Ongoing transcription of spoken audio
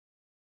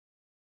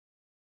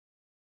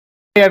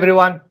Hey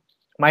everyone,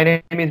 my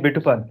name is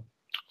Bitupan.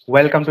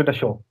 Welcome to the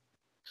show.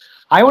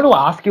 I want to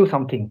ask you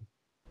something.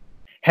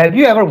 Have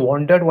you ever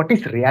wondered what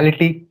is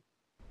reality?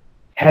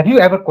 Have you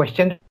ever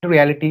questioned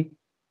reality?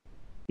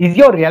 Is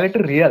your reality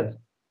real?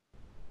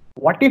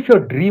 What if your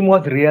dream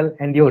was real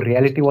and your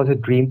reality was a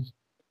dream?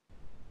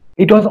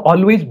 It was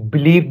always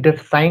believed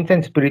that science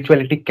and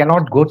spirituality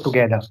cannot go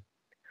together.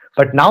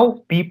 But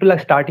now people are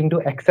starting to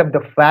accept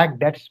the fact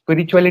that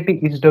spirituality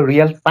is the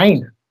real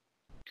science.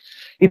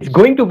 It's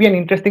going to be an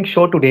interesting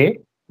show today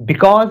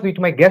because with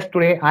my guest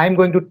today, I'm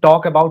going to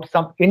talk about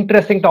some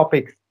interesting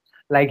topics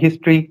like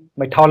history,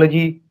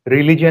 mythology,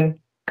 religion,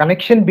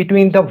 connection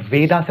between the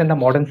Vedas and the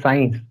modern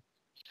science,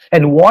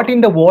 and what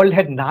in the world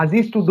had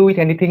Nazis to do with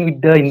anything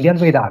with the Indian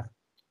Vedas.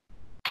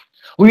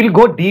 We will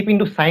go deep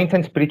into science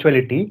and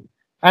spirituality,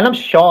 and I'm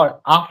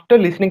sure after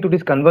listening to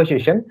this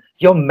conversation,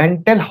 your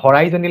mental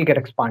horizon will get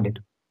expanded.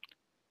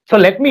 So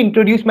let me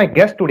introduce my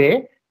guest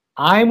today.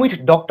 I'm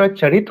with Dr.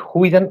 Charit,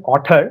 who is an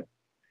author.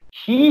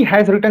 He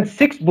has written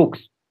 6 books,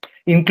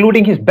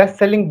 including his best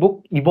selling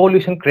book,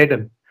 Evolution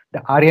Cradle,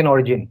 The Aryan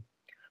Origin.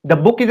 The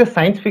book is a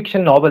science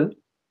fiction novel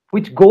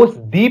which goes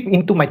deep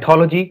into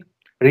mythology,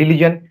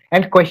 religion,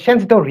 and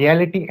questions the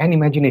reality and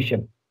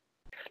imagination.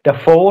 The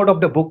foreword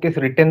of the book is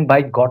written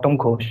by Gautam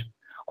Ghosh,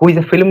 who is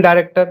a film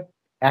director,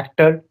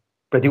 actor,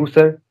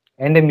 producer,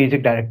 and a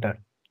music director.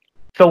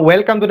 So,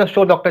 welcome to the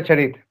show, Dr.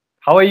 Charit.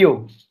 How are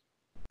you?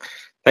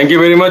 Thank you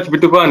very much,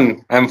 Bitupan.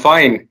 I'm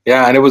fine.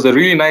 Yeah, and it was a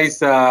really nice,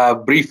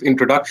 brief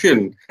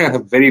introduction.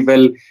 Very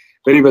well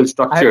I have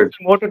structured.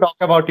 more to talk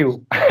about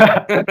you.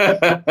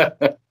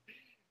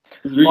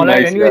 It's really All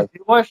right. nice. Yeah.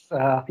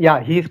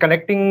 Anyways, he is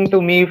connecting to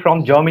me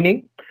from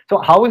Germany. So,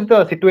 how is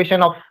the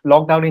situation of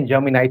lockdown in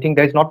Germany? I think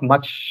there is not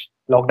much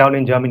lockdown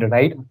in Germany,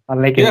 right?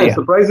 Unlike Yeah, India.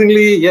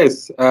 surprisingly,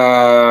 yes.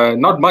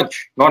 Not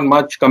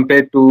much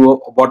compared to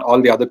what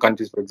all the other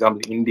countries, for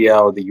example, India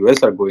or the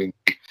US, are going.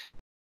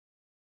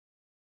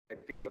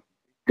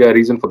 The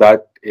reason for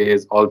that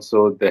is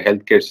also the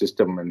healthcare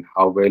system and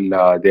how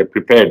well they're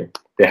prepared.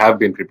 They have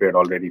been prepared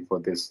already for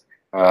this.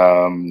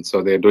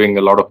 So they're doing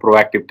a lot of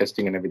proactive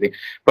testing and everything.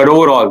 But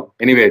overall,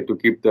 anyway, to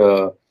keep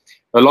the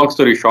long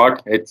story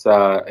short, it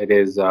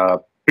is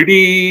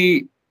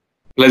pretty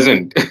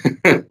pleasant.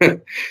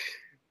 Com-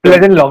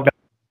 Pleasant lockdown.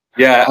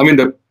 yeah, I mean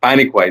the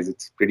panic wise,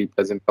 it's pretty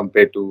pleasant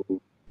compared to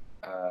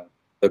uh,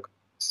 the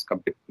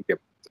compared to India.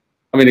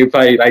 I mean, if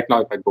I right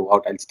now if I go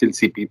out, I'll still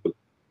see people.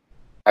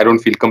 I don't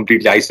feel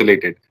completely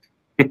isolated.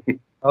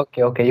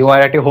 Okay, okay. You are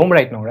at your home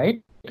right now,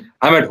 right?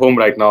 I'm at home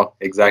right now.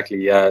 Exactly.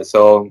 Yeah.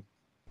 So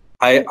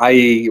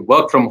I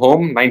work from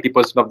home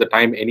 90% of the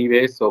time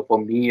anyway. So for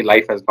me,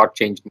 life has not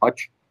changed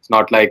much. It's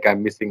not like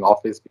I'm missing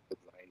office because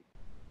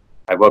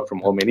I work from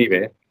home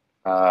anyway.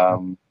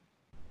 Um,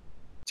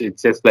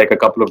 it's just like a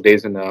couple of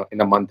days in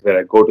a month where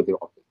I go to the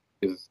office.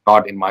 It's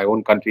not in my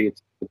own country.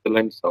 It's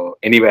Switzerland. So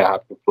anyway, I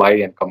have to fly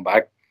and come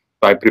back.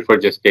 So I prefer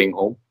just staying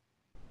home.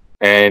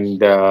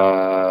 And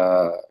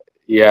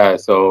yeah,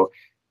 so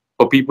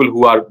for people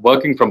who are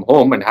working from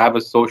home and have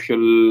a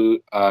social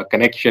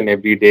connection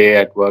every day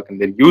at work and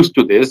they're used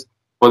to this,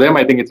 for them,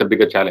 I think it's a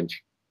bigger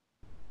challenge.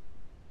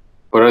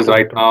 For us True,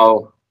 right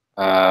true.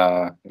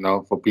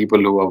 now, for people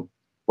who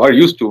are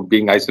used to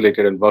being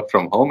isolated and work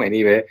from home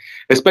anyway,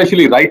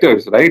 especially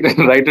writers, right?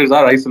 Writers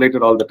are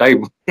isolated all the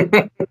time.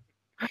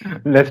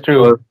 That's So,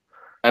 true.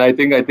 and I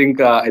think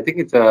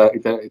it's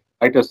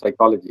writer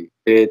psychology.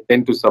 They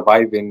tend to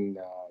survive in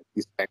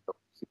these kind of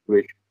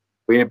situations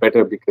way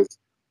better because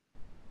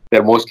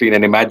they're mostly in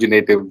an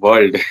imaginative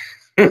world.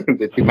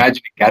 They're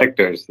imagining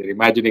characters. They're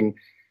imagining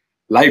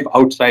life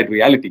outside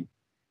reality.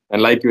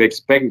 And like you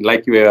expect,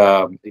 like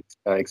you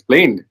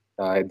explained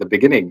at the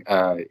beginning,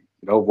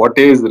 what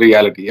is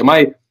reality? Am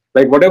I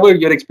like whatever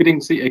you're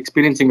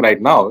experiencing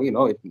right now?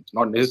 It's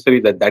not necessary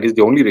that that is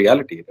the only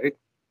reality, right?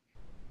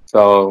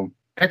 So,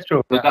 That's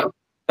true. so Yeah.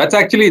 that's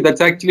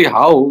actually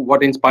how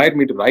what inspired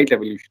me to write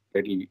Evolution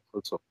Ready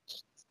also.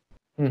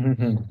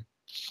 Mhm.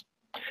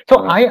 So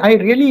Uh, I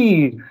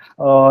really,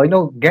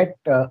 get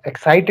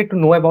excited to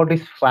know about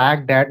this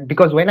fact that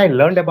because when I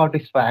learned about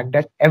this fact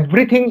that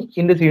everything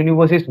in this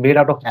universe is made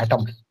out of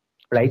atoms,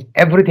 right?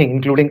 Everything,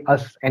 including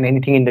us and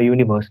anything in the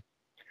universe.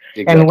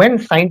 And exactly. when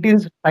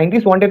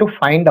scientists wanted to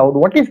find out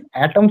what is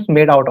atoms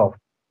made out of,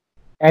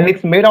 and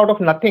it's made out of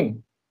nothing.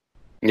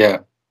 Yeah.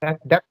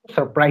 That's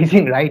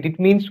surprising, right? It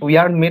means we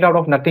are made out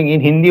of nothing.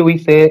 In Hindi, we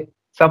say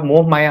 "sab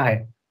moh maya hai."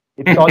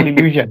 It's all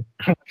illusion.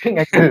 Nothing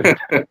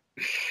exists.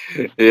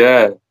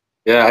 Yeah,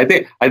 yeah.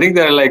 I think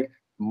there are like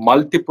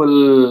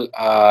multiple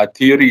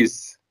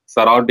theories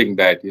surrounding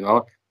that.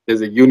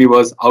 There's a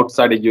universe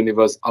outside a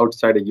universe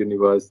outside a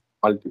universe,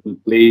 multiple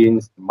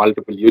planes,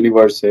 multiple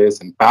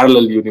universes, and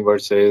parallel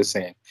universes,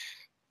 and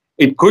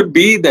it could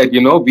be that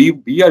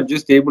we are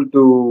just able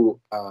to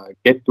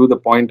get to the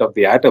point of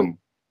the atom.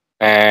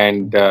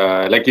 And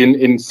like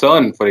in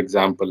CERN, for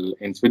example,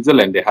 in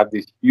Switzerland, they have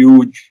this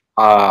huge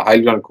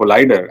hadron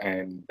collider,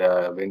 and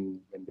when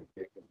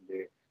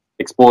they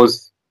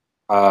expose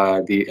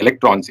the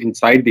electrons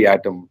inside the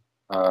atom,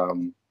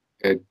 um,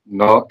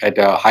 at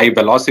a high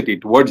velocity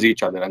towards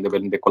each other, and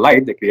when they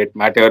collide, they create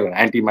matter and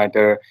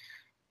antimatter.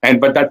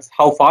 But that's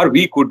how far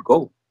we could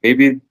go.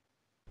 Maybe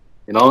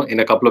in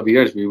a couple of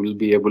years we will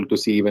be able to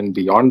see even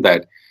beyond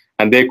that,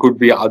 and there could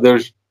be other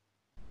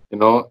you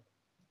know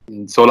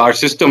solar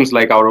systems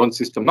like our own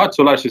system, not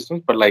solar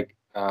systems, but like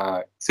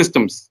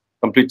systems,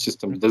 complete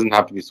systems. It doesn't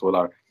have to be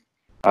solar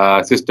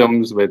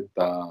systems with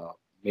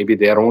maybe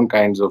their own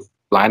kinds of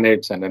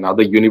planets and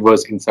another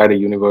universe inside a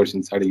universe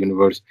inside a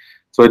universe.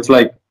 So it's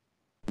like,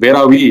 where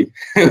are we?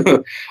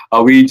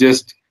 Are we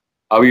just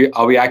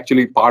are we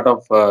actually part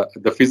of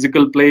the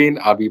physical plane?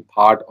 Are we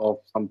part of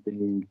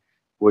something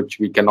which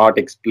we cannot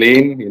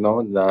explain?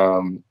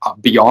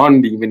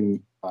 Beyond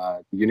even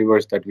the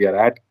universe that we are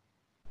at.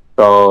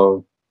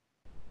 So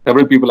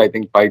several people, I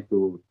think, try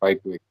to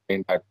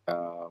explain that.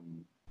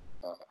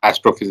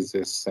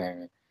 Astrophysicists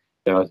and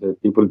so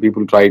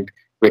people tried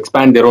to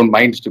expand their own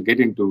minds to get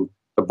into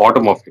the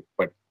bottom of it,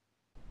 but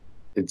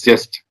it's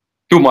just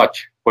too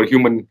much for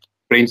human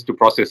brains to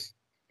process.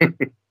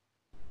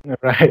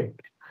 Right.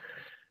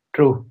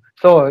 True.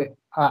 So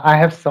I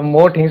have some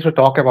more things to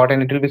talk about,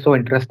 and it will be so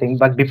interesting.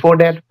 But before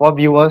that, for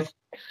viewers,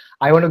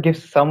 I want to give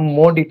some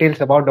more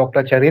details about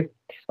Dr. Charit.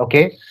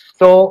 Okay.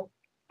 So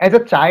as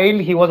a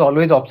child, he was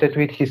always obsessed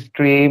with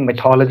history,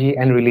 mythology,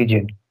 and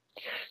religion.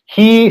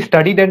 He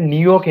studied at New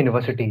York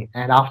University,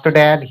 and after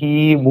that,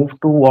 he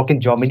moved to work in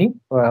Germany,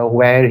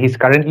 where he's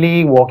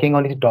currently working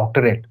on his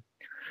doctorate.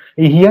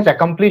 He has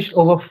accomplished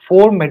over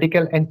four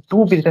medical and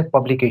two business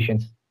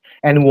publications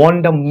and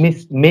won the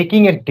Miss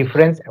Making a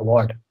Difference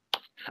award.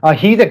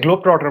 He's a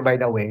globetrotter, by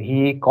the way.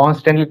 He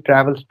constantly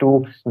travels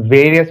to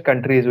various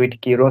countries with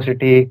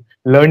curiosity,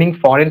 learning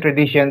foreign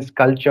traditions,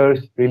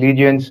 cultures,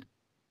 religions,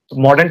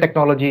 modern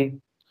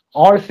technology,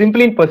 or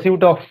simply in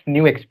pursuit of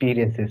new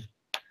experiences.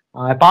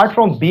 Apart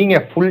from being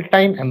a full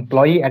time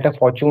employee at a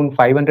Fortune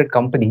 500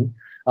 company,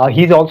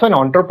 he's also an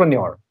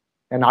entrepreneur,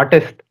 an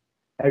artist,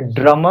 a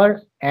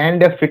drummer,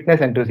 and a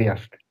fitness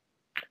enthusiast.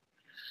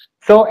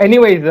 So,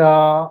 anyways,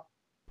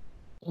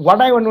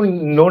 what I want to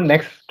know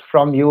next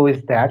from you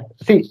is that,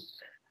 see,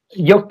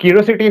 your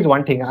curiosity is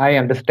one thing. I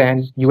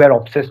understand you were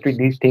obsessed with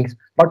these things,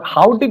 but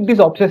how did this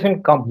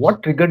obsession come?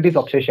 What triggered this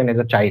obsession as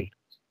a child?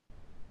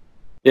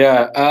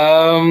 Yeah.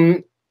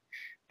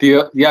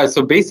 Yeah.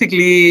 So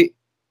basically,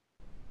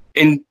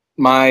 in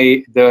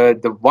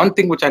the one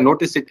thing which I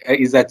noticed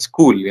is at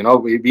school.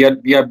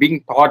 We are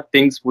being taught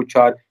things which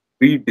are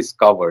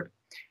rediscovered.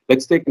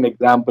 Let's take an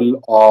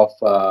example of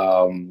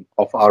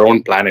our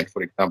own planet,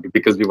 for example,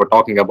 because we were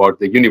talking about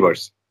the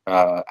universe,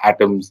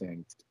 atoms,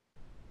 and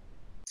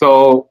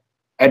so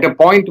at a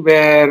point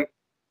where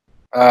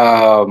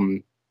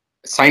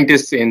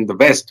scientists in the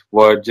West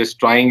were just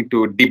trying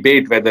to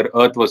debate whether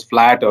Earth was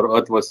flat or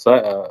Earth was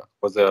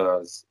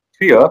a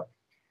sphere.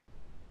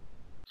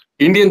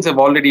 Indians have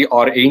already,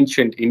 or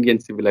ancient Indian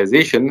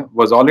civilization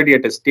was already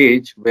at a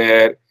stage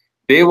where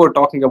they were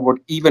talking about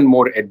even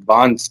more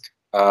advanced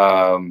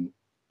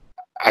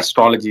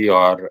astrology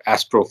or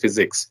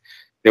astrophysics.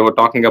 They were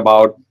talking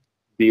about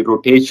the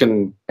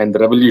rotation and the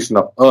revolution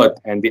of Earth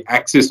and the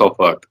axis of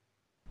Earth.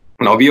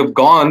 Now we have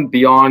gone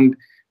beyond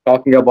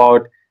talking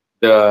about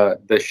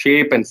the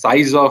shape and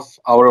size of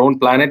our own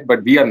planet,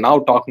 but we are now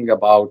talking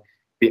about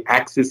the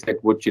axis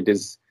at which it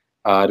is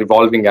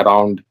revolving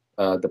around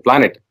the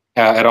planet,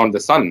 around the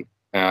sun,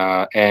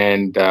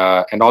 and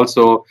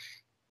also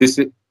this.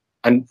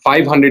 And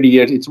 500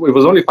 years, it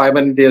was only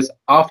 500 years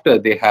after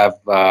they have,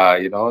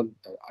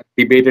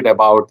 debated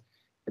about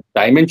the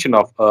dimension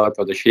of Earth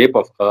or the shape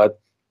of Earth,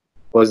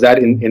 was that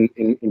in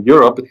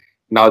Europe,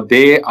 now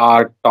they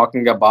are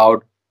talking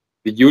about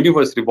the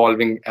universe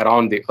revolving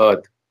around the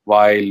Earth,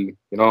 while,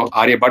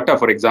 Aryabhatta,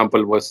 for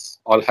example,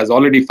 has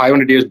already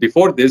 500 years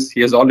before this, he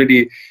has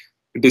already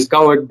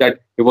discovered that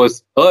it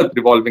was Earth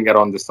revolving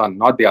around the sun,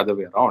 not the other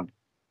way around.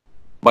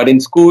 But in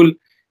school,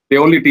 they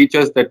only teach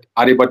us that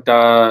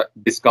Aryabhatta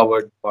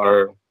discovered,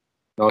 or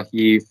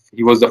he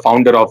was the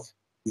founder of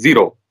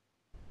zero.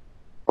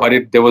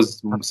 But there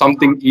was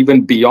something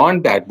even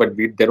beyond that. But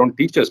they don't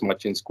teach us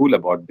much in school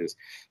about this.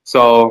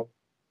 So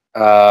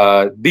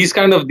these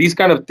kind of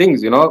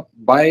things,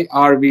 why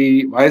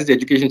is the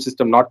education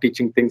system not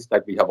teaching things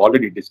that we have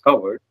already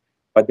discovered,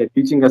 but they're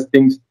teaching us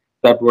things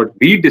that were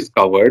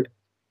rediscovered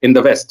in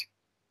the West,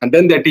 and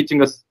then they're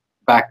teaching us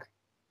back.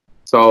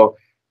 So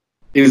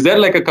is there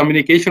like a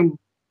communication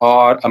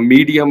or a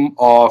medium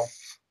of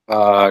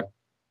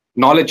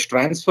knowledge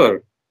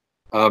transfer,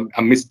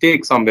 a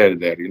mistake somewhere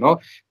there?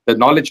 The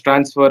knowledge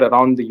transfer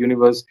around the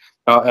universe,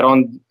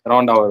 around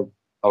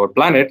our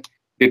planet,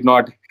 did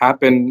not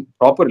happen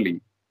properly.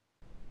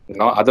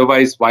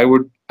 Otherwise, why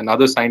would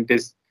another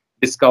scientist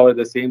discover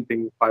the same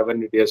thing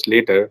 500 years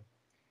later,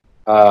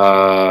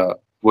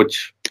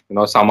 which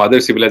some other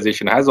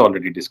civilization has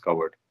already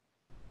discovered?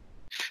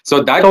 So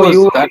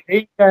you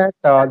think that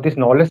this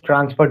knowledge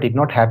transfer did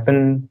not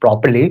happen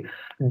properly.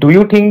 Do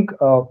you think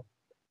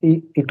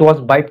it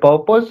was by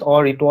purpose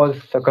or it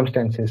was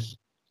circumstances?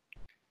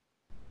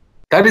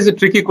 That is a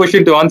tricky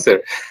question to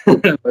answer.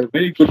 A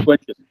very good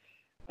question.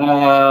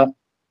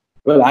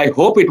 Well, I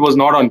hope it was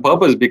not on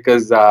purpose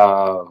because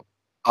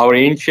our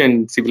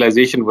ancient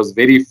civilization was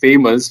very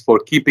famous for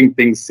keeping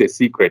things a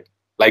secret.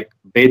 Like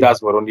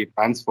Vedas were only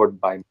transferred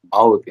by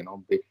mouth,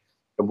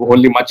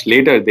 only much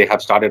later they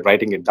have started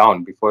writing it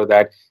down. Before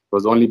that, it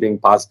was only being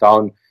passed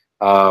down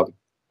uh,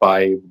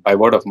 by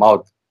word of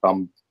mouth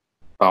from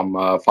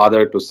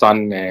father to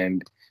son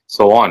and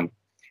so on.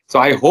 So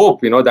I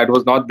hope that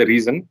was not the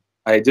reason.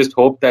 I just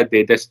hope that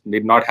they just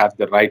did not have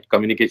the right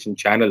communication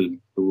channel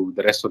to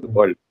the rest of the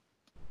world.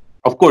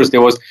 Of course, there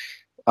was.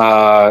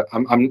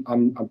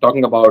 I'm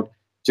talking about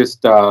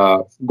just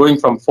going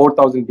from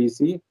 4000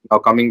 BC, now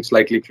coming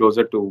slightly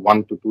closer to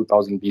 1 to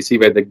 2000 BC,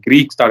 where the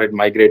Greeks started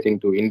migrating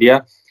to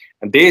India,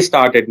 and they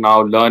started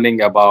now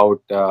learning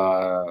about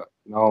our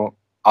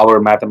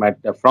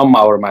from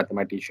our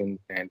mathematicians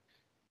and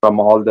from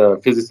all the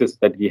physicists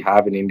that we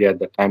have in India at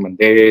that time, and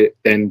they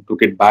then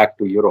took it back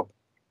to Europe.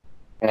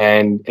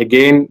 And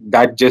again,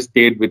 that just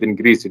stayed within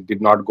Greece. It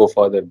did not go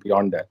further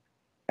beyond that.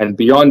 And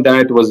beyond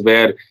that was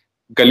where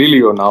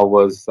Galileo now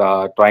was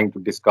trying to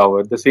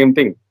discover the same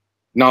thing.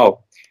 Now,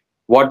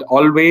 what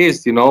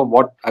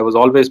I was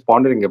always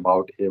pondering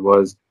about it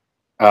was,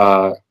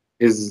 uh,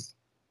 is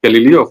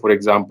Galileo, for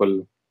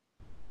example,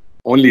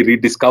 only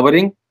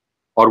rediscovering,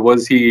 or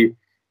was he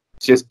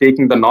just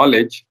taking the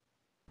knowledge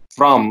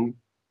from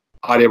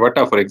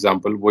Aryabhatta, for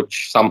example,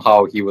 which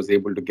somehow he was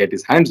able to get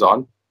his hands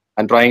on,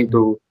 and trying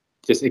to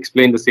just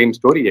explain the same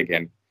story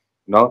again?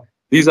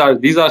 These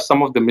are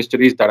some of the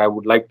mysteries that I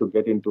would like to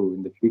get into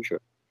in the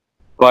future.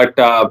 But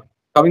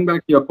coming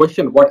back to your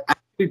question, what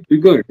actually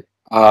triggered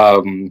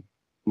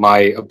my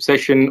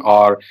obsession,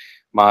 or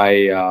my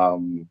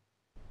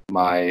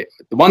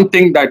the one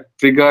thing that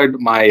triggered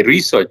my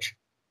research,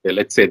 okay,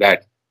 let's say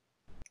that,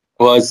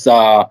 was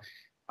I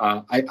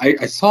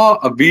saw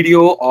a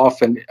video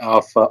of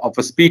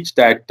a speech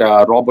that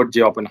Robert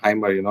J.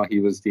 Oppenheimer, he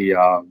was the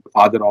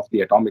father of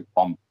the atomic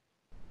bomb.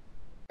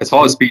 I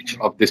saw a speech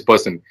of this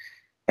person,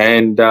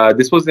 and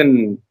this was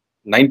in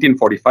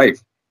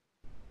 1945.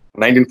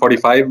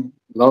 1945,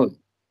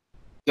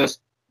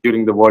 just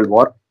during the World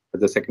War,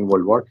 the Second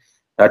World War,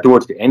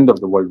 towards the end of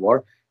the World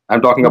War.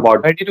 I'm talking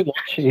about. Where did you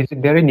watch? Is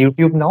it there in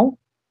YouTube now?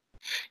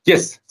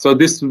 Yes, so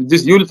this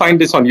you'll find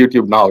this on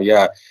YouTube now.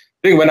 Yeah, I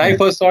think when I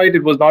first saw it,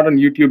 it was not on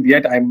YouTube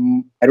yet. I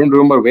don't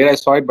remember where I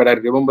saw it, but I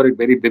remember it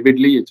very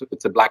vividly.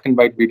 It's a black and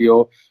white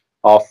video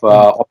of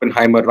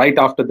Oppenheimer right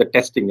after the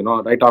testing.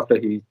 Right after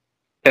he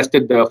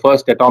tested the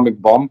first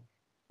atomic bomb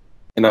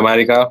in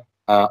America.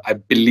 I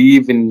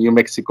believe in New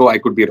Mexico. I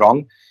could be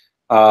wrong.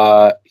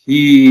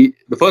 The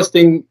first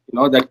thing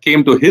that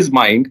came to his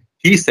mind,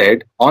 he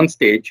said on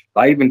stage,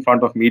 live in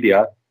front of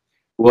media,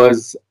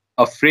 was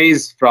a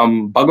phrase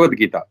from Bhagavad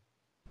Gita.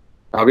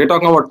 Now we're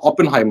talking about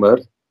Oppenheimer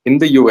in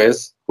the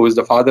US, who is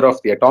the father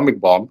of the atomic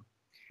bomb.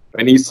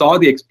 When he saw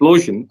the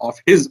explosion of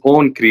his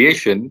own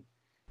creation,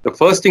 the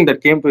first thing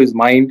that came to his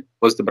mind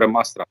was the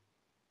Brahmastra.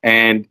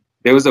 And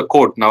there was a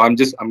quote. Now I'm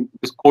just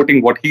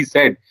quoting what he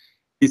said.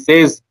 He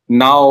says,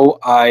 "Now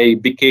I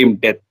became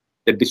death,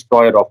 the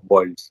destroyer of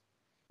worlds."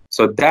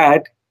 So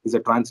that is a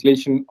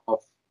translation of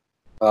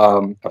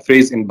a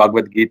phrase in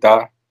Bhagavad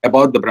Gita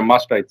about the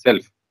Brahmastra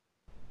itself.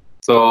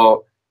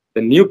 So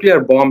the nuclear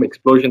bomb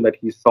explosion that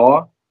he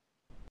saw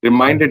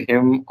reminded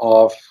him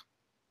of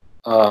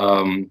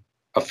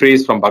a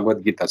phrase from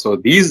Bhagavad Gita. So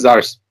these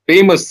are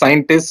famous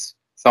scientists,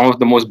 some of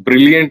the most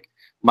brilliant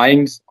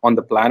minds on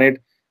the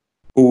planet,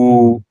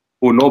 who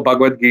know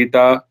Bhagavad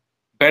Gita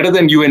better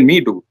than you and me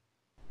do.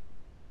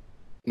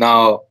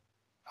 Now,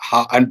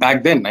 and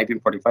back then,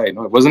 1945,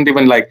 it wasn't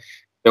even like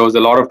there was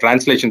a lot of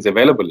translations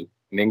available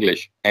in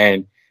English.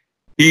 And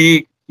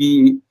he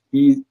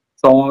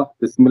saw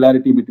the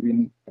similarity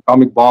between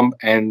atomic bomb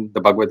and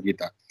the Bhagavad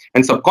Gita.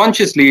 And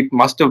subconsciously, it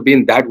must have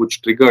been that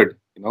which triggered,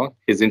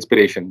 his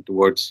inspiration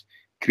towards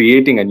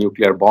creating a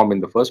nuclear bomb in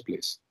the first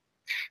place.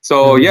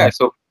 So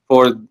so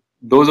for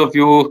those of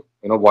you,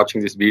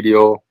 watching this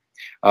video,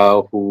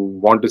 who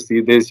want to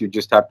see this, you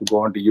just have to go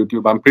onto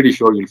YouTube. I'm pretty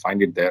sure you'll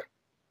find it there.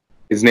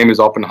 His name is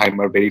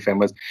Oppenheimer, very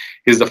famous.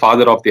 He's the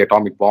father of the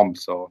atomic bomb,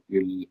 so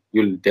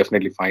you'll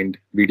definitely find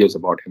videos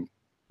about him.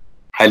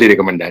 Highly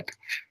recommend that.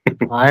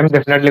 I'm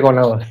definitely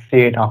gonna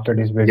see it after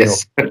this video.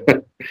 Yes.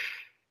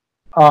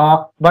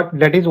 But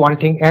that is one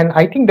thing, and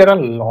I think there are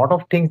a lot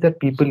of things that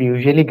people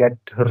usually get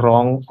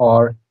wrong,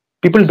 or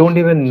people don't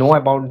even know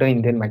about the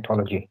Indian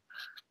mythology.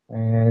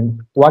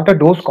 And what are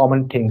those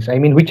common things? I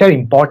mean, which are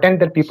important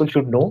that people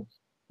should know,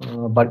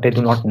 but they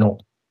do not know?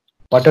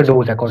 What are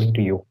those according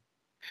to you?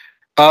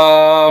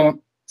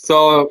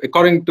 So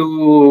according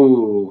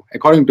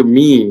to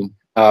me,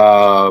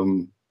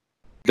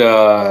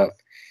 the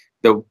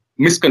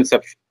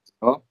misconception,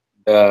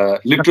 the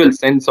literal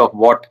sense of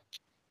what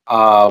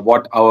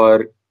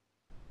our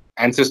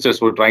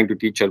ancestors were trying to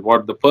teach us,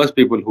 what the first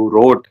people who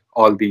wrote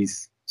all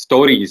these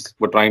stories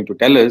were trying to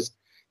tell us,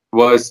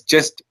 was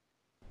just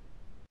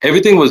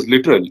everything was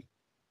literal.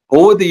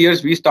 Over the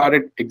years, we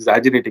started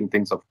exaggerating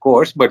things, of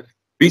course, but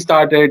we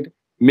started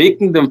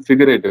making them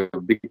figurative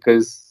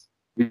because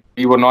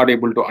we were not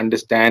able to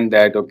understand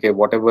that, okay,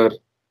 whatever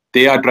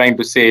they are trying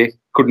to say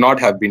could not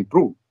have been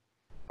true.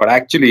 But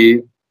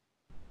actually,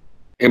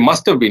 it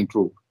must have been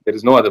true. There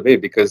is no other way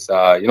because,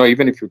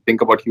 even if you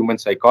think about human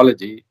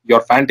psychology,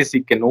 your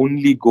fantasy can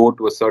only go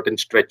to a certain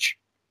stretch.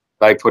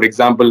 Like, for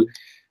example,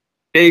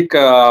 take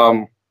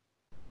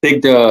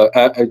take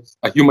a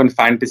human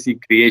fantasy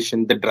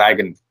creation, the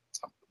dragon.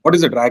 What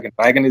is a dragon?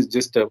 Dragon is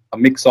just a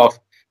mix of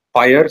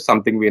fire,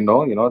 something we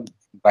know,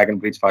 dragon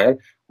breathes fire,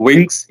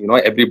 wings,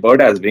 every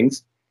bird has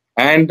wings,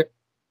 and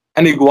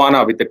an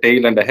iguana with a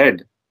tail and a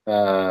head,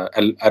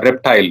 a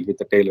reptile with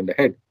a tail and a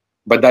head.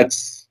 But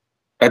that's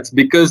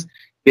because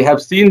they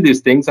have seen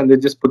these things and they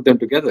just put them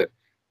together.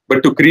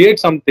 But to create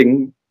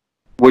something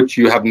which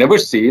you have never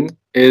seen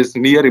is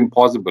near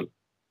impossible.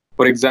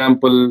 For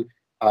example,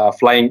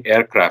 flying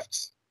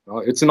aircrafts.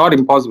 It's not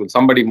impossible.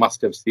 Somebody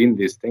must have seen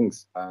these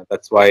things.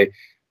 That's why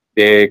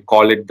they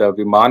call it the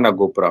Vimana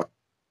Gopura,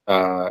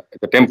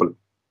 the temple.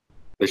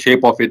 The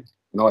shape of it,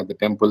 at the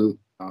temple,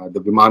 the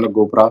Vimana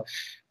Gopura.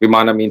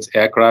 Vimana means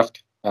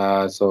aircraft.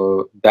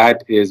 So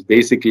that is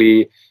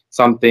basically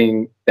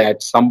something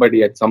that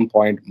somebody at some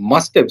point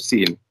must have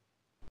seen.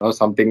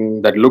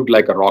 Something that looked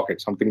like a rocket,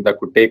 something that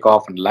could take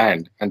off and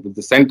land. And at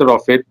the center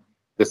of it,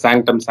 the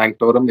sanctum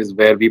sanctorum is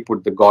where we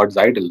put the God's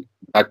idol.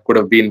 That could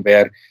have been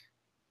where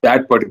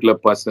that particular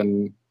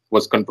person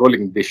was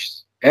controlling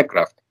this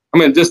aircraft. I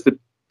mean, just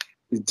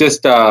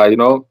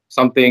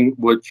something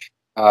which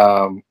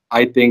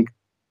I think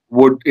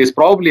is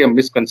probably a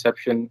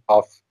misconception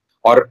of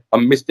or a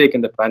mistake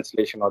in the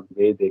translation or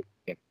the way they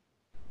came.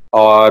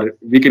 Or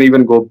we can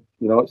even go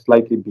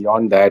slightly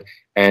beyond that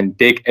and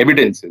take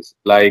evidences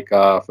like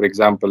for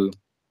example,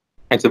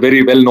 it's a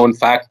very well known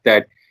fact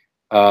that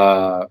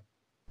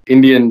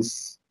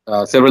Indians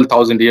several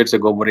thousand years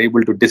ago were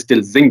able to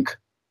distill zinc.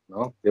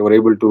 They were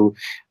able to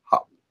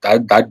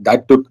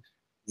that took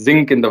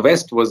zinc in the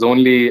West was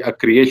only a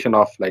creation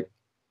of like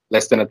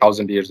less than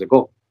 1,000 years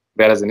ago,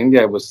 whereas in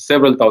India it was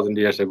several thousand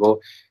years ago.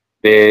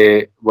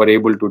 They were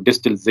able to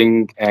distill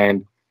zinc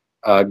and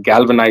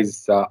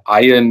galvanize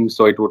iron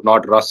so it would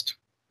not rust.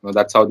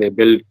 That's how they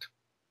built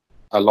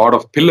a lot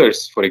of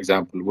pillars, for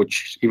example,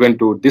 which even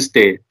to this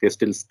day they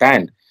still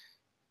stand.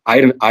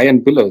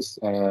 Iron pillars.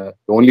 The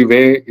only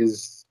way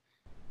is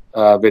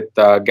with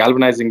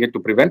galvanizing it to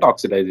prevent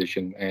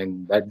oxidization,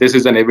 and that this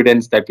is an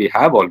evidence that we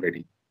have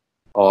already.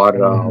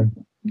 Or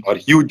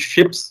huge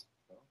ships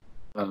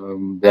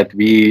that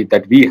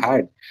we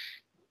had,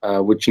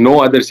 which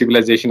no other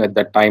civilization at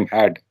that time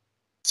had.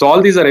 So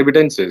all these are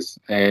evidences,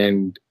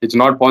 and it's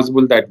not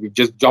possible that we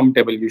just jumped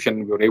evolution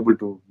and we were able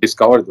to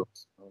discover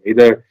those.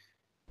 Either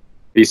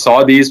we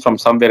saw these from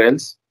somewhere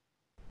else,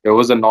 there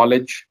was a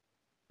knowledge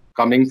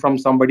coming from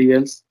somebody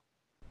else.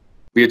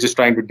 We are just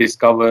trying to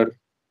discover,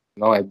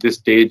 at this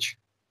stage,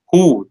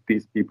 who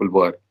these people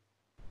were.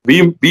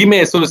 We may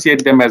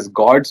associate them as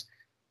gods.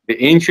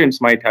 The ancients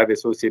might have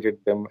associated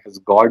them as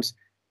gods,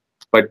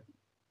 but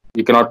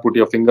you cannot put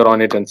your finger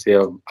on it and say,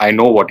 oh, I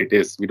know what it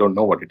is. We don't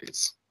know what it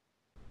is.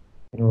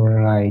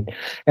 Right.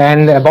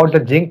 And about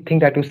the zinc thing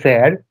that you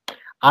said,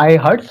 I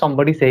heard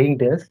somebody saying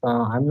this.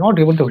 I'm not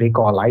able to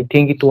recall. I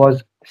think it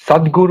was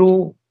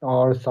Sadhguru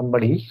or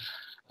somebody.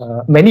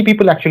 Many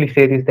people actually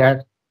say this,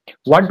 that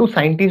what do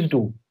scientists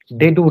do?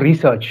 They do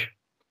research.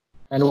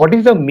 And what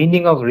is the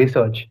meaning of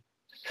research?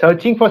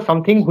 Searching for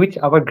something which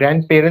our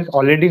grandparents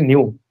already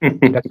knew.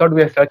 That's what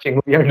we are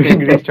searching. We are doing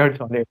research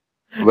on it.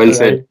 Well Right?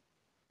 said.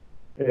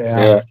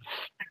 Yeah.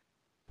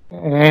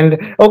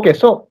 And okay,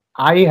 so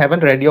I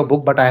haven't read your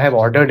book, but I have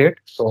ordered it.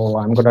 So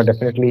I'm gonna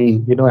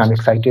definitely, I'm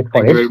excited for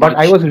Thank you very it. But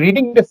I much. was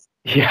reading this,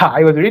 yeah,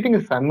 I was reading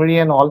the summary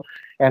and all,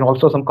 and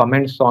also some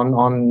comments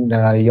on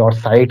your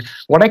site.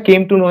 What I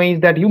came to know is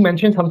that you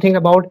mentioned something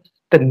about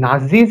the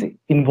Nazis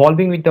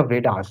involving with the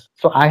Vedas.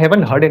 So I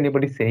haven't heard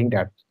anybody saying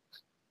that.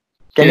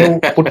 Can Yeah.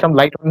 you put some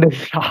light on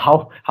this?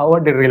 How are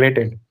they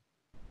related?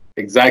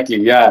 Exactly.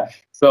 Yeah.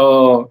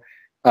 So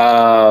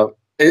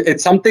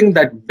it's something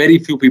that very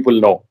few people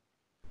know.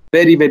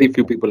 Very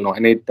few people know,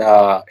 and it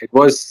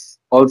was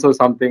also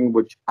something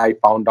which I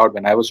found out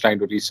when I was trying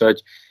to research,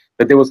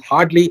 that it was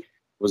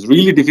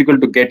really difficult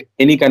to get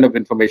any kind of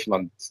information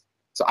on this.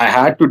 So I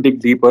had to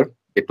dig deeper.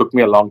 It took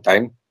me a long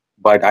time,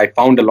 but I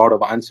found a lot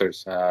of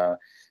answers.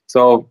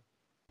 So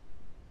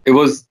it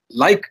was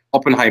like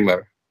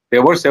Oppenheimer.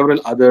 There were several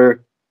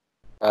other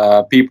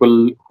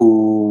people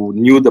who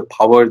knew the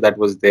power that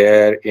was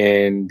there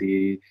in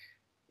the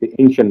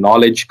ancient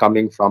knowledge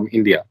coming from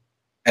India.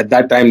 At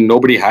that time,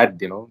 nobody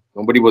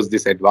was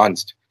this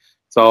advanced.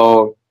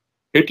 So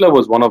Hitler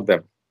was one of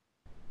them.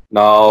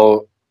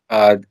 Now,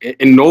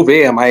 in no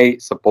way am I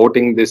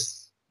supporting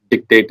this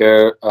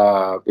dictator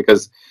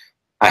because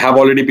I have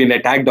already been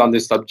attacked on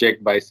this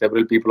subject by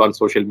several people on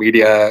social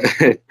media,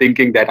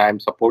 thinking that I'm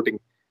supporting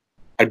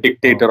a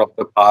dictator of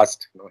the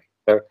past.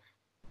 Hitler.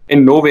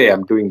 In no way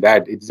I'm doing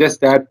that. It's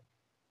just that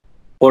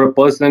for a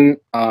person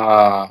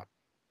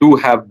to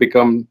have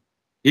become,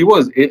 he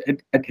was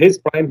at his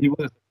prime, he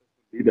was a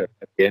leader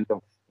at the end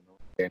of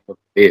the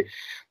day,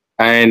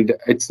 and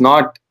it's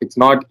not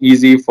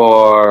easy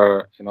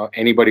for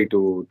anybody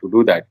to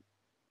do that.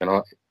 You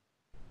know,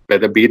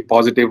 whether be it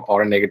positive or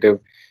negative.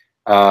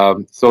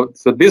 So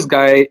this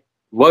guy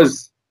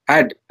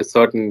had a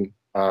certain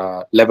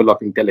level of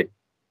intellect,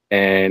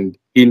 and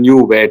he knew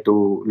where to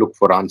look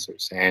for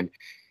answers. And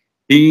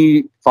he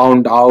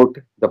found out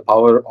the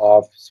power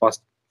of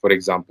swastika, for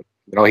example.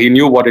 He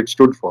knew what it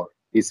stood for.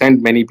 He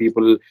sent many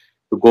people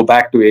to go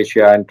back to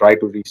Asia and try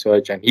to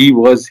research. And he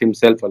was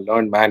himself a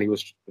learned man. He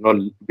was,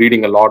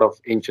 reading a lot of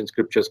ancient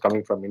scriptures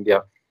coming from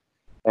India.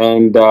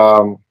 And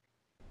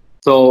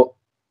so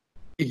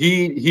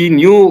he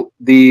knew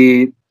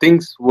the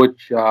things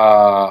which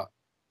were,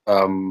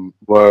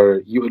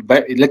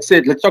 let's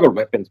talk about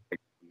weapons,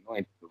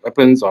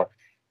 weapons or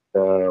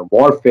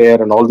warfare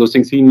and all those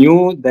things. He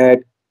knew that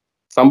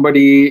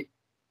somebody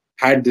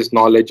had this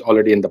knowledge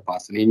already in the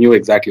past, and he knew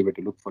exactly where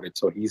to look for it.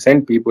 So he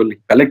sent people, he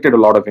collected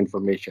a lot of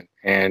information,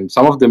 and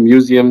some of the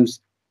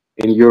museums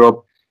in Europe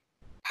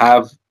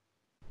have,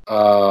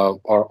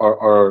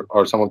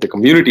 or some of the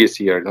communities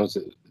here,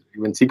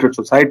 even secret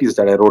societies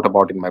that I wrote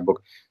about in my book,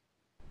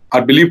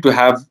 are believed to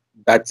have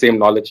that same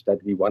knowledge that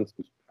we once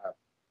used to have.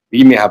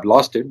 We may have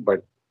lost it,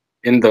 but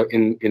in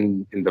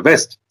the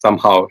West,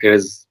 somehow it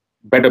is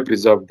better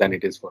preserved than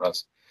it is for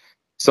us.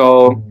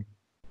 So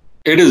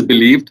it is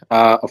believed,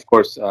 of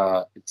course,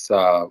 it's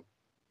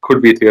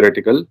could be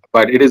theoretical,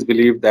 but it is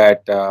believed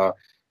that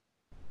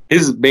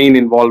his main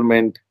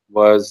involvement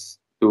was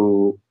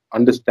to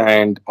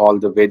understand all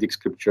the Vedic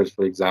scriptures,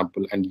 for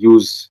example, and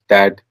use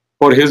that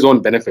for his own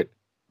benefit.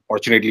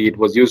 Fortunately, it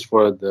was used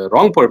for the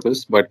wrong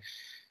purpose, but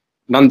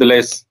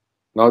nonetheless,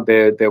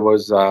 there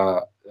was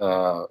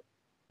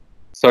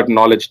certain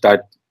knowledge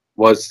that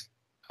was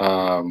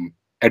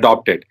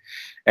adopted.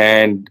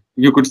 And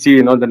you could see,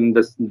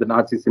 the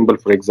Nazi symbol,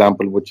 for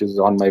example, which is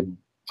on my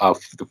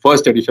the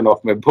first edition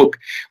of my book,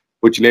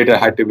 which later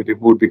had to be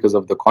removed because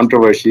of the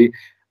controversy,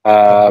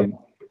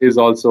 is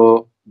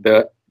also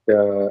the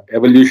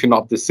evolution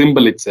of the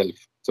symbol itself.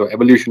 So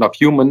evolution of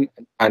human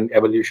and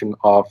evolution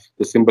of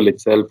the symbol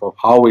itself, of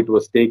how it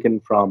was taken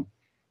from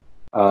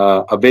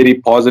a very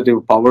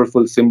positive,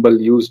 powerful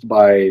symbol used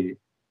by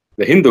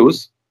the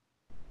Hindus,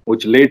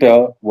 which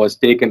later was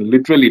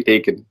literally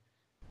taken,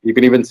 you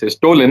can even say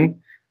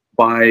stolen,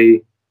 by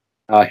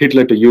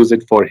Hitler to use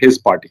it for his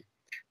party.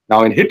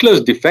 Now, in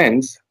Hitler's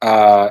defense,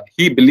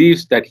 he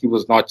believes that he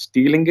was not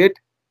stealing it,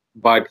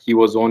 but he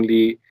was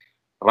only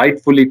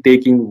rightfully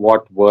taking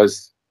what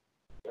was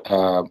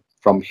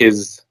from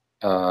his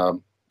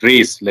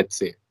race, let's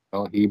say.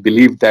 He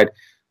believed that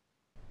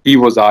he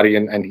was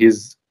Aryan and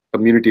his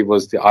community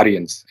was the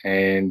Aryans,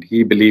 and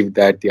he believed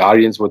that the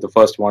Aryans were the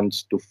first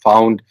ones to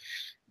found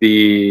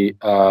the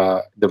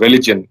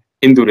religion,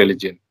 Hindu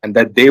religion, and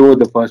that they were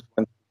the first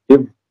ones to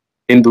give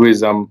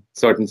Hinduism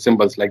certain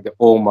symbols like the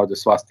Om or the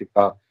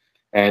swastika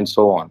and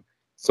so on.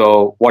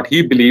 So what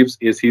he believes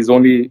is he's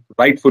only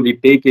rightfully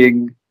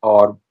taking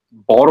or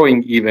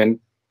borrowing even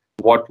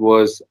what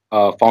was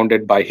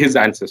founded by his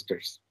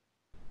ancestors.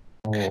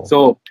 Oh.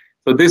 So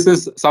this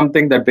is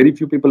something that very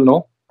few people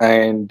know,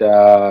 and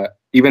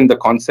even the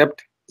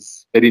concept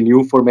is very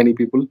new for many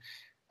people.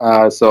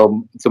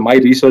 So my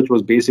research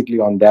was basically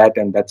on that,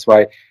 and that's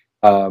why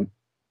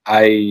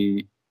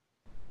I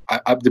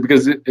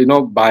because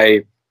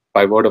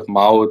by word of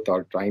mouth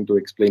or trying to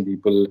explain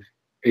people,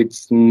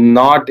 it's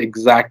not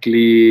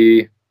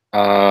exactly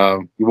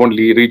you won't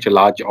reach a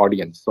large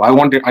audience. So I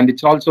wanted, and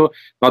it's also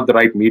not the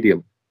right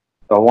medium.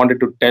 So I wanted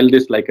to tell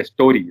this like a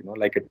story,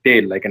 like a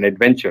tale, like an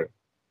adventure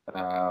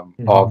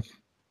of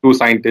two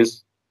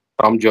scientists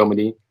from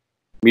Germany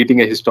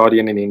meeting a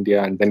historian in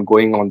India, and then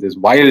going on this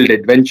wild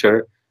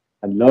adventure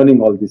and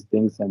learning all these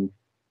things, and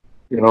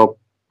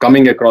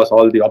coming across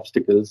all the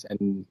obstacles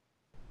and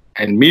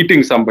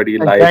meeting somebody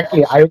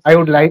exactly. I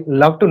would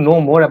love to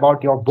know more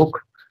about your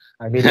book.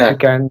 I mean, if you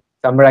can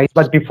summarize.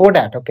 But before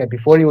that,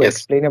 before you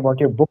explain about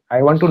your book,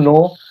 I want to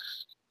know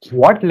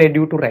what led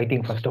you to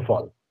writing, first of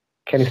all.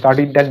 Can you start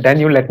it, then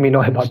you let me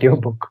know about your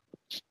book.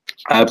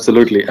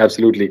 Absolutely.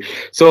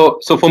 So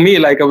for me,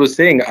 like I was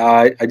saying,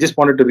 I just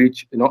wanted to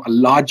reach a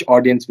large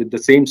audience with the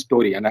same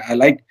story, and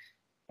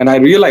I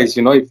realized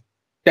if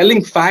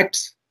telling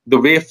facts the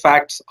way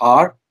facts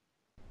are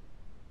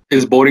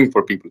is boring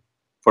for people,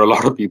 for a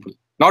lot of people,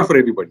 not for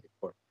everybody, of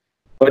course.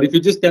 But if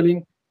you're just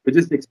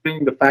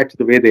explaining the facts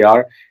the way they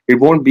are, it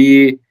won't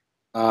be.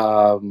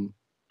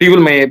 People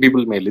may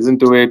listen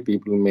to it,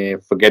 people may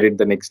forget it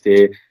the next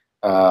day.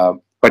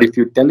 But if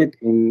you tell it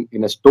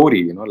in a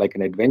story, like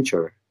an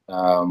adventure,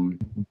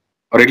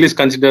 or at least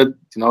consider,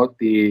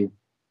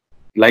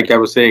 like I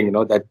was saying,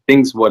 that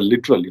things were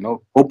literal,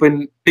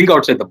 think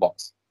outside the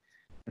box.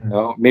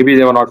 Maybe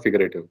they were not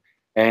figurative.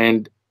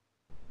 And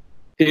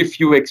if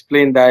you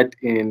explain that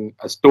in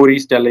a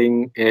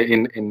storytelling,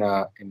 in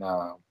a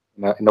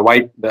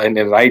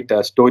right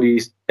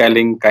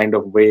storytelling kind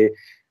of way,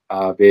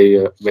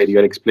 where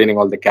you're explaining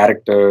all the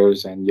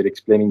characters and you're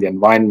explaining the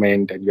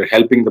environment and you're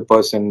helping the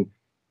person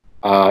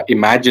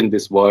imagine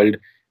this world,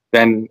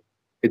 then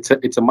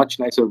it's a much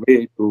nicer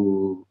way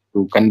to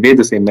convey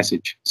the same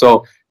message.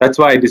 So that's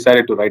why I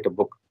decided to write a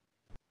book,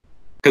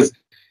 because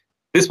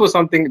this was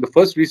something, the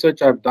first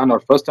research I've done, or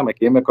first time I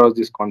came across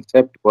this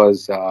concept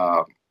was,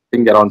 I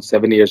think around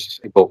 7 years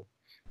ago.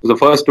 So the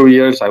first 2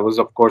 years,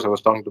 of course, I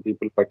was talking to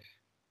people, but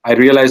I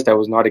realized I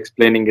was not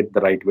explaining it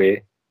the right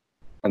way.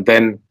 And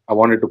then I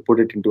wanted to put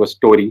it into a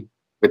story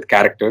with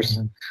characters,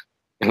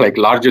 Mhm. like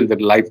larger than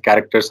life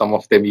characters, some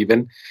of them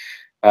even.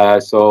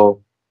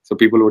 So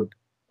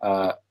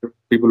uh,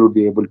 people would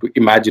be able to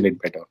imagine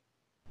it better.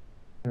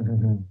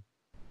 Mhm.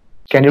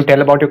 Can you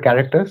tell about your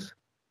characters?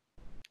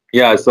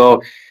 Yeah.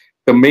 So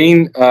the main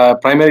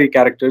primary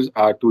characters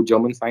are two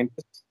German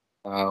scientists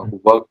who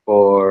work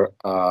for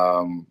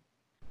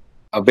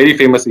a very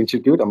famous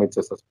institute. I mean, it's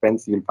a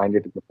suspense. You'll find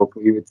it in the book.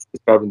 It's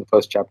described in the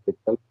first chapter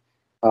itself.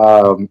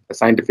 A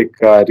scientific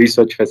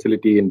research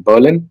facility in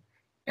Berlin.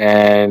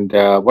 And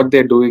what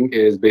they're doing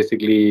is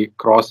basically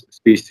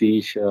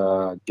cross-species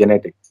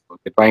genetics. So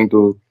they're trying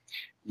to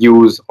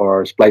use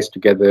or splice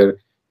together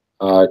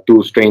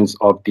two strains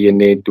of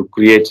DNA to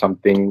create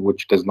something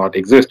which does not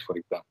exist, for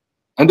example.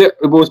 And the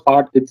most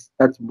part,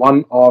 that's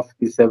one of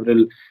the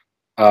several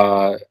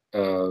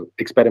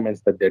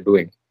experiments that they're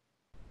doing.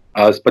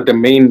 But the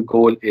main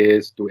goal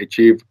is to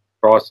achieve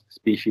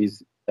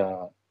cross-species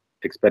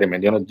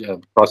experiment,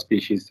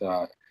 cross-species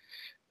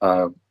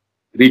uh,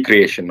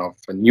 recreation of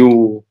a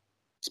new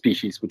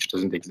species which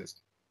doesn't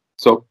exist.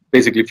 So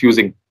basically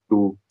fusing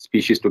two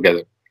species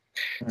together.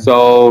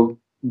 So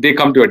they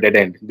come to a dead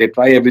end. They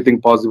try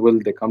everything possible.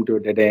 They come to a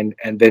dead end,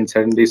 and then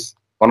suddenly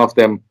one of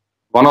them,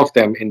 one of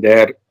them in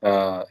their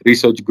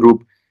research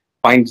group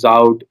finds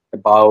out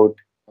about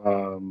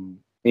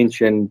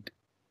ancient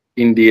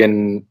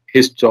Indian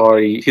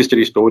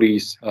history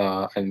stories,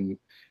 and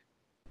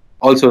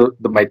also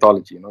the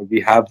mythology.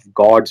 We have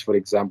gods, for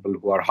example,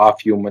 who are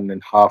half human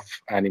and half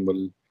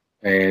animal,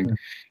 and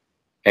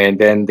and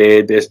then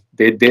they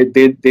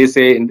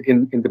say in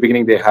the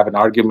beginning they have an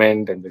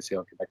argument and they say,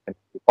 okay, that can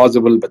be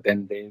possible, but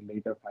then they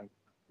later find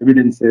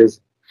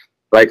evidences,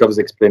 like I was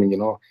explaining,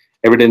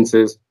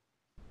 evidences,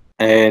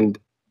 and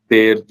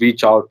they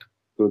reach out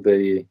to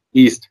the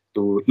east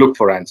to look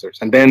for answers,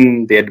 and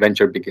then the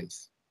adventure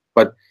begins.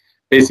 But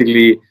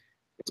basically,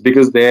 it's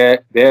because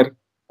their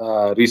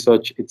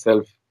research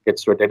itself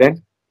gets to a dead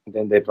end, and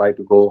then they try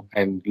to go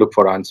and look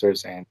for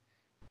answers, and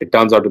it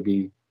turns out to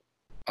be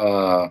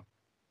uh,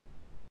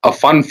 a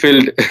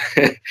fun-filled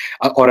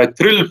or a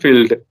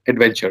thrill-filled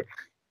adventure.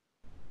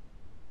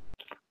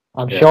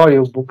 I'm Yeah. sure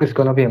your book is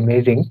going to be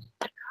amazing.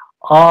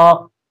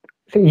 Uh,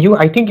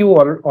 I think you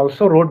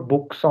also wrote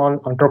books on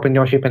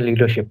entrepreneurship and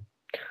leadership.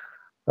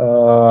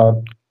 Uh,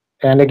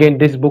 and again,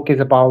 this book is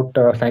about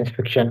science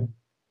fiction.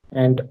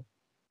 And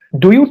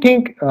do you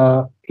think,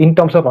 in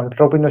terms of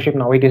entrepreneurship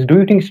nowadays, do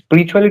you think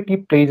spirituality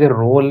plays a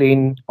role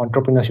in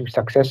entrepreneurship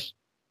success?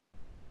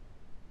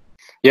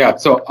 Yeah.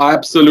 So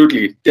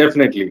absolutely,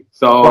 definitely.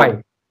 So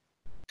Why?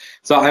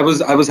 so I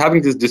was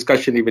having this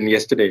discussion even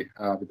yesterday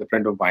with a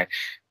friend of mine. Okay.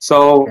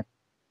 So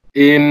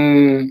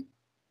in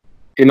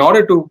in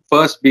order to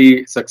first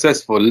be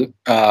successful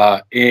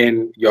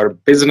in your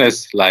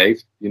business life,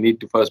 you need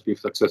to first be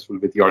successful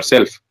with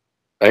yourself,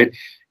 right?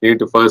 You need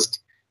to first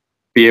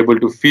be able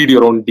to feed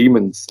your own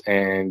demons,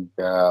 and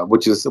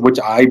which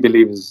I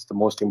believe is the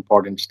most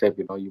important step.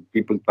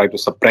 People try to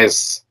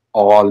suppress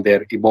all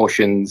their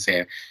emotions,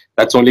 and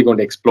that's only going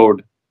to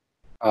explode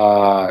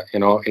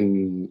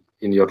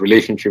in your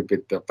relationship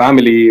with the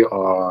family,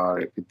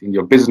 or in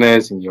your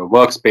business, in your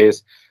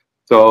workspace.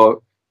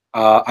 So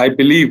I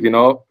believe,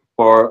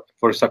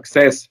 for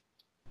success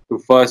to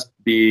first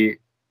be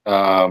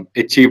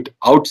achieved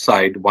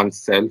outside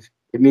oneself,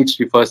 it needs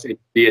to first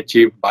be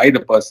achieved by the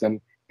person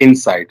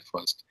inside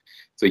first.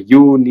 So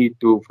you need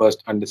to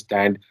first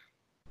understand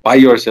by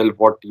yourself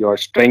what your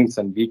strengths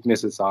and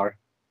weaknesses are,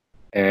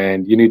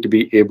 and you need to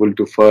be able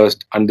to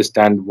first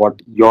understand what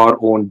your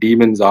own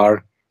demons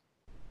are,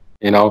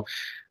 you know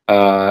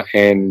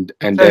and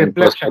It's a then first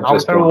reflection.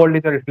 address Outer them. world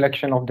is a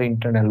reflection of the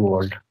internal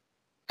world.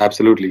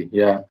 Absolutely,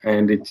 yeah.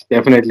 And it's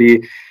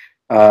definitely,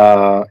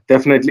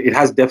 it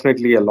has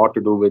definitely a lot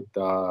to do with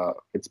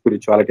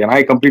spirituality, and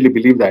I completely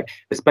believe that,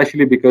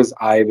 especially because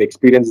I've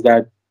experienced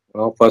that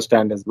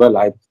firsthand as well.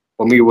 I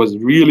For me, it was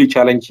really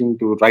challenging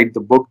to write the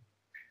book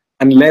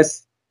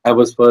unless I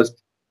was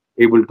first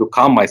able to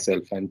calm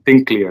myself and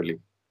think clearly.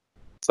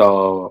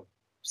 So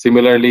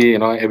similarly,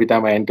 every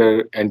time I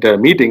enter a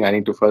meeting, I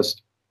need to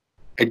first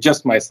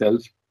adjust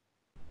myself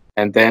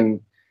and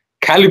then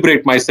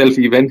calibrate myself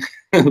even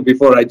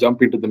before I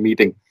jump into the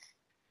meeting.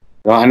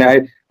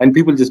 And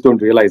people just don't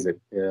realize it.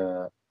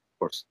 Of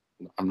course,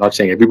 I'm not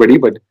saying everybody,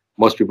 but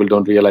most people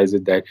don't realize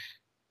it, that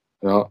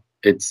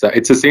it's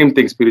the same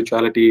thing.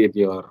 Spirituality in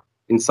your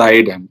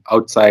inside and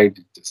outside,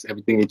 just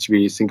everything needs to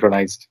be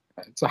synchronized.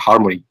 It's a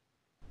harmony.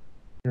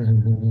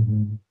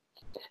 Mhm.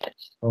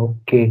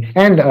 Okay.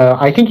 And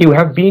I think you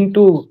have been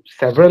to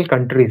several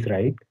countries,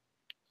 right?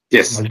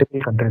 Yes.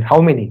 Multiple countries. How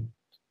many?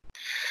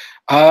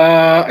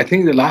 I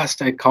think the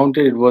last I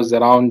counted it was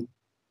around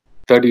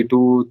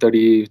 32,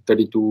 30,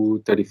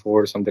 32,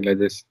 34, something like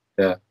this.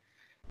 Yeah.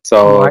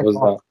 So it My was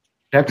God.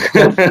 That's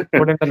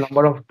more than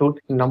the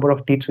number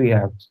of teeth we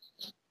have.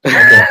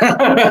 Okay.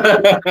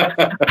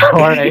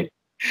 All right.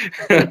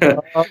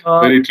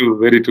 Uh, Very true.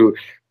 Very true.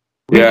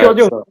 which Yeah. was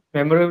your So,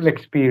 memorable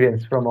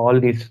experience from all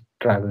these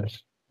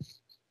travels?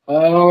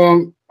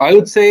 I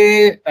would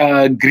say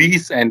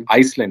Greece and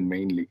Iceland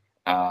mainly,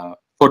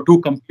 for two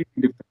completely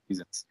different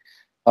reasons.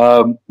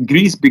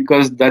 Greece,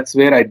 because that's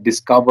where I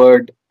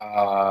discovered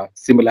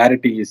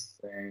similarities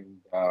and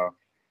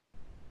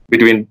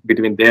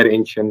between their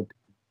ancient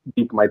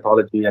Greek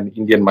mythology and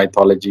Indian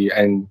mythology,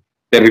 and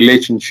their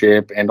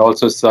relationship, and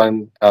also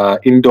some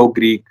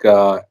Indo-Greek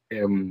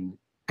Hmm.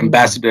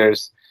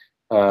 ambassadors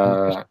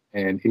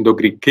and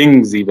Indo-Greek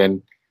kings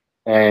even,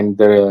 and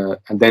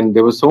then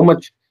there was so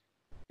much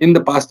in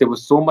the past. There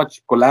was so much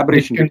This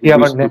collaboration will between be our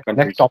these two next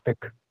countries. topic.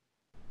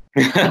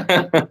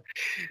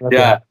 Okay.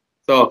 Yeah.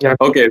 So Yeah.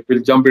 okay,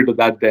 we'll jump into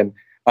that then.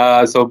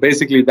 So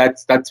basically,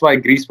 that's why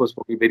Greece was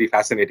for me very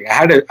fascinating. I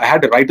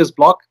had a writer's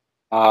block,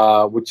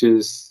 which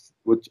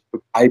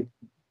I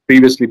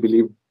previously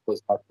believed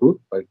was not true,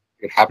 but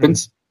it Hmm. happens.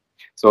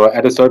 So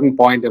at a certain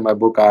point in my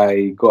book,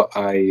 I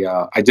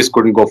just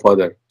couldn't go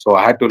further. So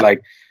I had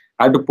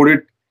to put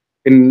it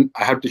in.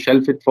 I had to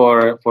shelf it for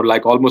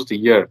like almost a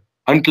year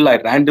until I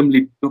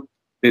randomly took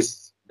this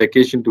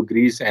vacation to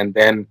Greece, and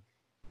then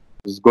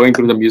was going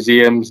through the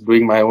museums,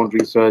 doing my own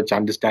research,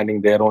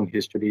 understanding their own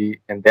history,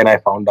 and then I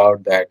found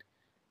out that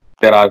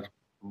there are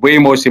way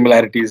more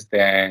similarities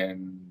than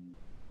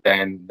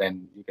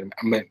you can.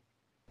 I mean,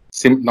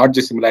 not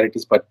just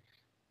similarities, but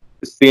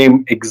the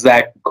same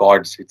exact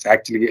gods. It's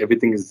actually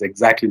everything is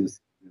exactly the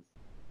same.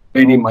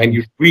 Very Oh, nice.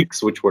 minute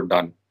tweaks which were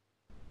done.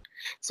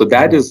 So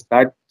that Oh. is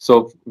that.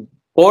 So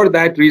for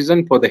that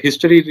reason, for the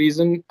history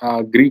reason,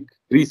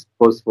 Greece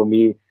was for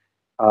me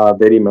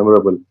very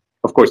memorable.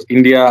 Of course,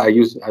 India. I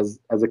used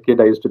as a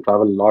kid. I used to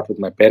travel a lot with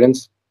my parents,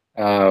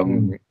 Hmm.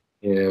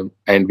 um,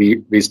 and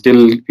we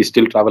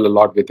still travel a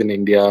lot within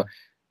India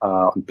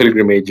on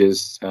pilgrimages.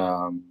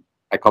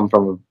 I come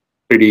from a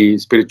pretty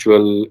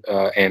spiritual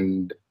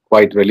and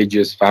quite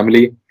religious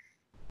family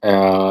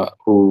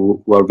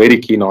who are very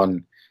keen on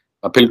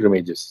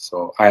pilgrimages.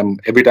 So I'm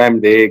every time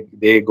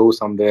they go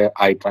somewhere,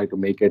 I try to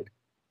make it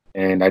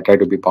and I try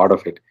to be part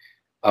of it.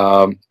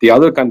 The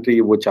other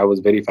country which I was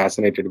very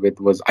fascinated with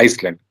was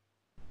Iceland.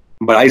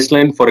 But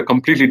Iceland, for a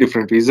completely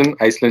different reason.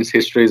 Iceland's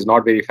history is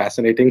not very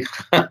fascinating.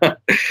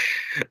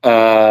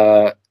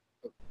 uh,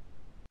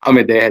 I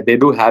mean, they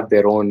do have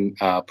their own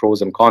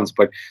pros and cons,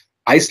 but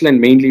Iceland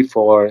mainly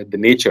for the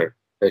nature,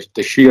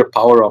 the sheer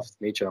power of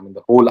nature. I mean,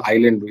 the whole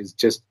island is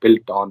just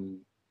built on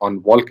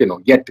volcano.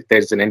 Yet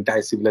there's an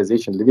entire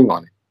civilization living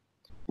on it.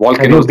 Have you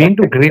Volcanoes that been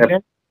to can erupt.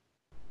 Greenland?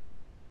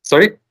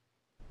 Sorry,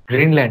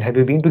 Greenland. Have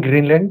you been to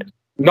Greenland?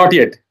 not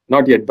yet,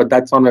 not yet. But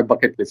that's on my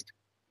bucket list.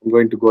 I'm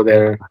going to go Yeah.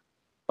 there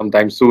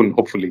sometime soon,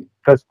 hopefully.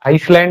 Because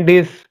Iceland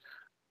is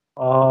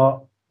uh,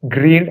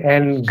 green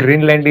and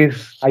Greenland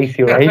is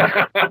icy, right?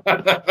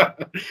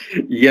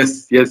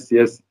 Yes, yes,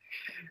 yes.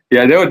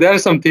 Yeah, there are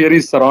some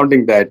theories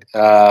surrounding that.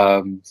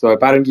 So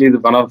apparently,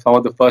 one of some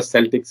of the first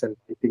Celtics and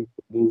Vikings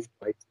moved.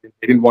 Right? They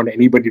didn't want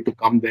anybody to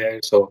come there,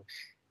 so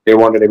they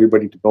wanted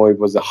everybody to know it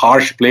was a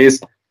harsh place.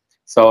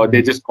 So they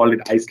Hmm. just called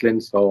it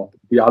Iceland. So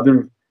the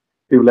other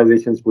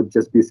civilizations would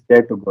just be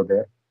scared to go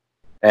there.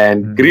 And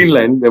Hmm.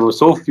 Greenland, there were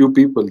so few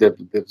people. There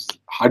was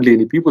hardly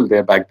any people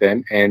there back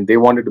then, and they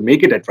wanted to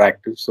make it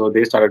attractive, so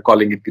they started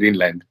calling it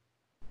Greenland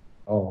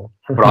Oh.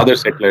 for other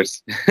settlers.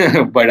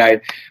 but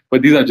I,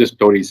 but these are just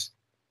stories.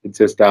 It's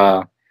just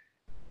um,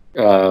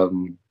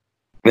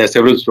 there are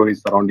several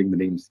stories surrounding the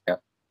names. Yeah.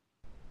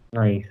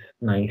 Nice,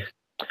 nice.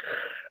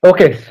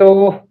 Okay,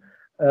 so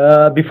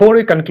before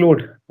we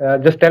conclude,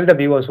 just tell the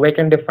viewers where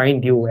can they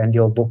find you and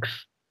your books.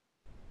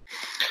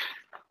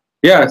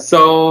 Yeah.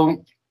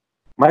 So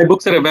my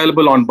books are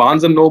available on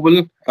Barnes and Noble,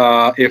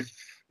 if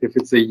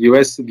it's a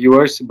US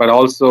viewers, but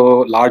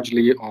also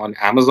largely on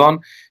Amazon.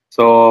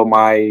 So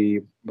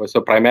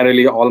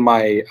primarily all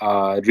my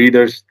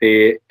readers,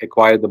 they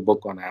acquire the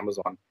book on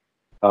Amazon.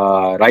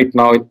 Right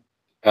now,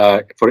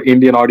 for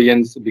Indian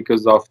audience,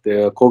 because of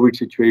the COVID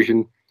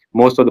situation,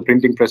 most of the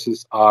printing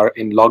presses are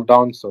in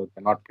lockdown, so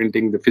they're not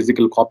printing the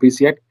physical copies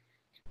yet.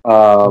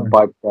 Hmm.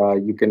 But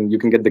you can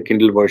get the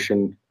Kindle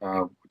version,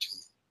 which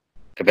is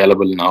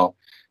available now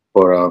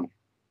for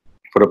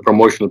for a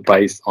promotional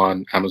price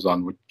on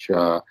Amazon,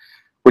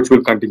 which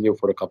will continue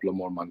for a couple of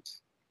more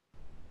months.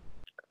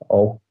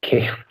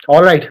 Okay,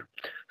 all right.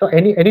 So,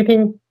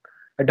 anything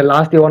at the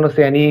last you want to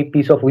say? Any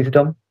piece of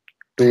wisdom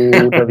to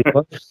the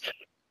viewers?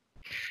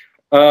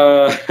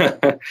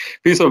 uh,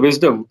 Piece of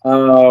wisdom.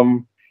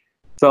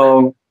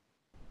 So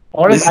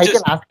Or else this is I can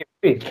just ask you.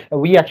 See,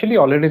 we actually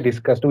already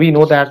discussed. We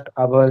know that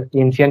our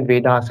ancient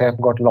Vedas have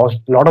got lost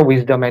a lot of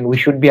wisdom, and we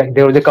should be.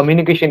 There was a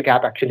communication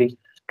gap actually.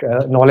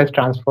 Knowledge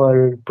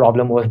transfer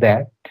problem was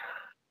there.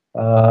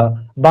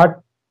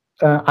 But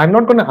I'm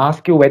not going to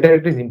ask you whether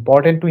it is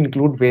important to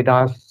include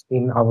Vedas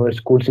in our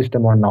school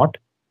system or not.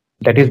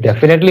 That is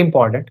definitely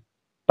important.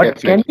 But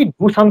can definitely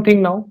we do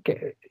something now?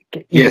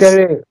 Is yes.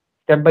 there a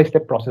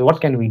step-by-step process?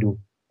 What can we do?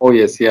 Oh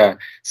yes, yeah.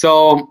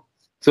 So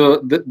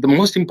the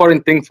most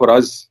important thing for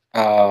us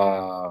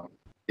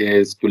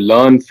is to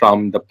learn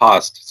from the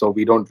past, so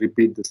we don't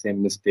repeat the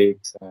same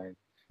mistakes.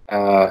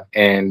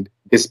 And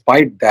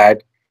despite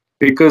that,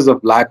 because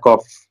of lack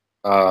of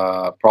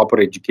proper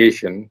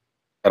education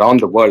around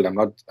the world,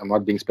 I'm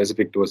not being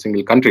specific to a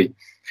single country.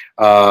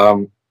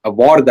 A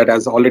war that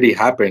has already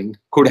happened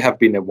could have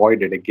been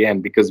avoided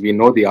again because we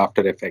know the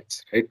after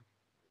effects, right?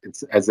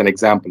 It's as an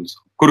example. So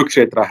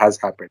Kurukshetra has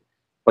happened,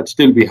 but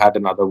still we had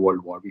another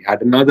world war. We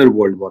had another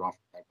world war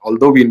after that,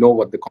 although we know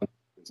what the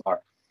consequences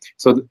are.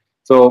 So,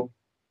 so,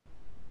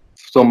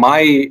 so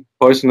my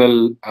personal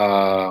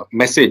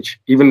message,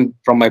 even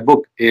from my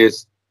book,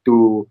 is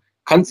to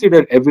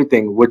consider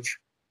everything which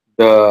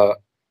the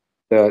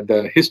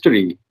the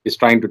history is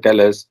trying to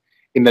tell us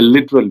in a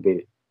literal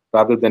way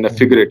rather than a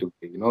figurative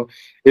way.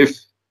 If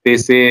they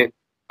say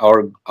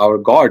our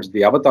gods,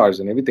 the avatars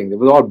and everything, they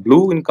were all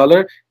blue in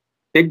color,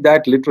 take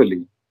that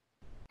literally.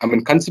 I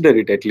mean, consider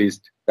it at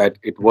least that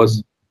it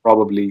was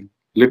probably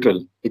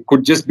literal. It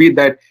could just be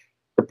that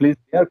the place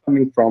they are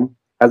coming from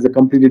has a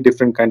completely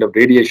different kind of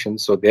radiation,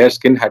 so their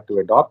skin had to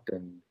adapt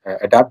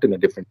in a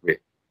different way,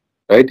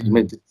 right? I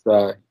mean,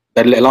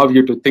 that'll allow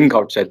you to think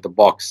outside the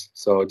box.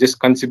 So just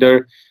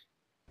consider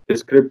the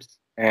scripts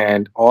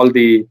and all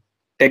the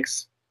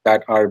texts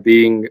that are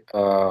being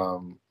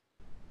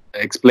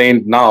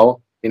explained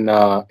now in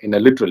a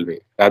literal way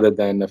rather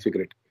than a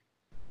figurative.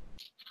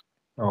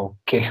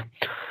 Okay.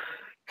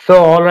 So,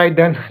 all right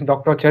then,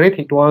 Dr. Charit,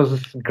 it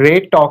was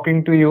great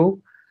talking to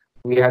you.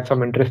 We had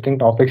some interesting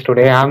topics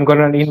today.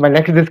 In my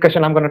next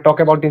discussion, I'm gonna talk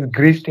about this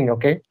grease thing,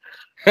 okay?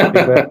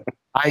 Because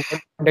I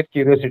get that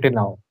curiosity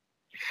now.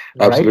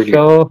 Right. Absolutely.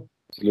 So,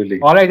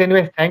 Absolutely. all right.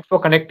 Anyways, thanks for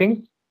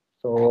connecting.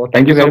 So, Thank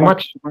thank you you so very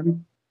much. much.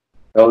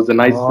 That was a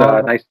nice, All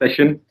right. nice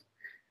session,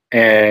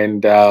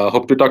 and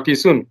hope to talk to you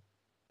soon.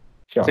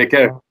 Sure. Take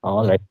care.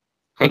 All right.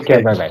 Take care.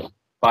 Okay. Bye bye.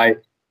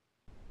 Bye.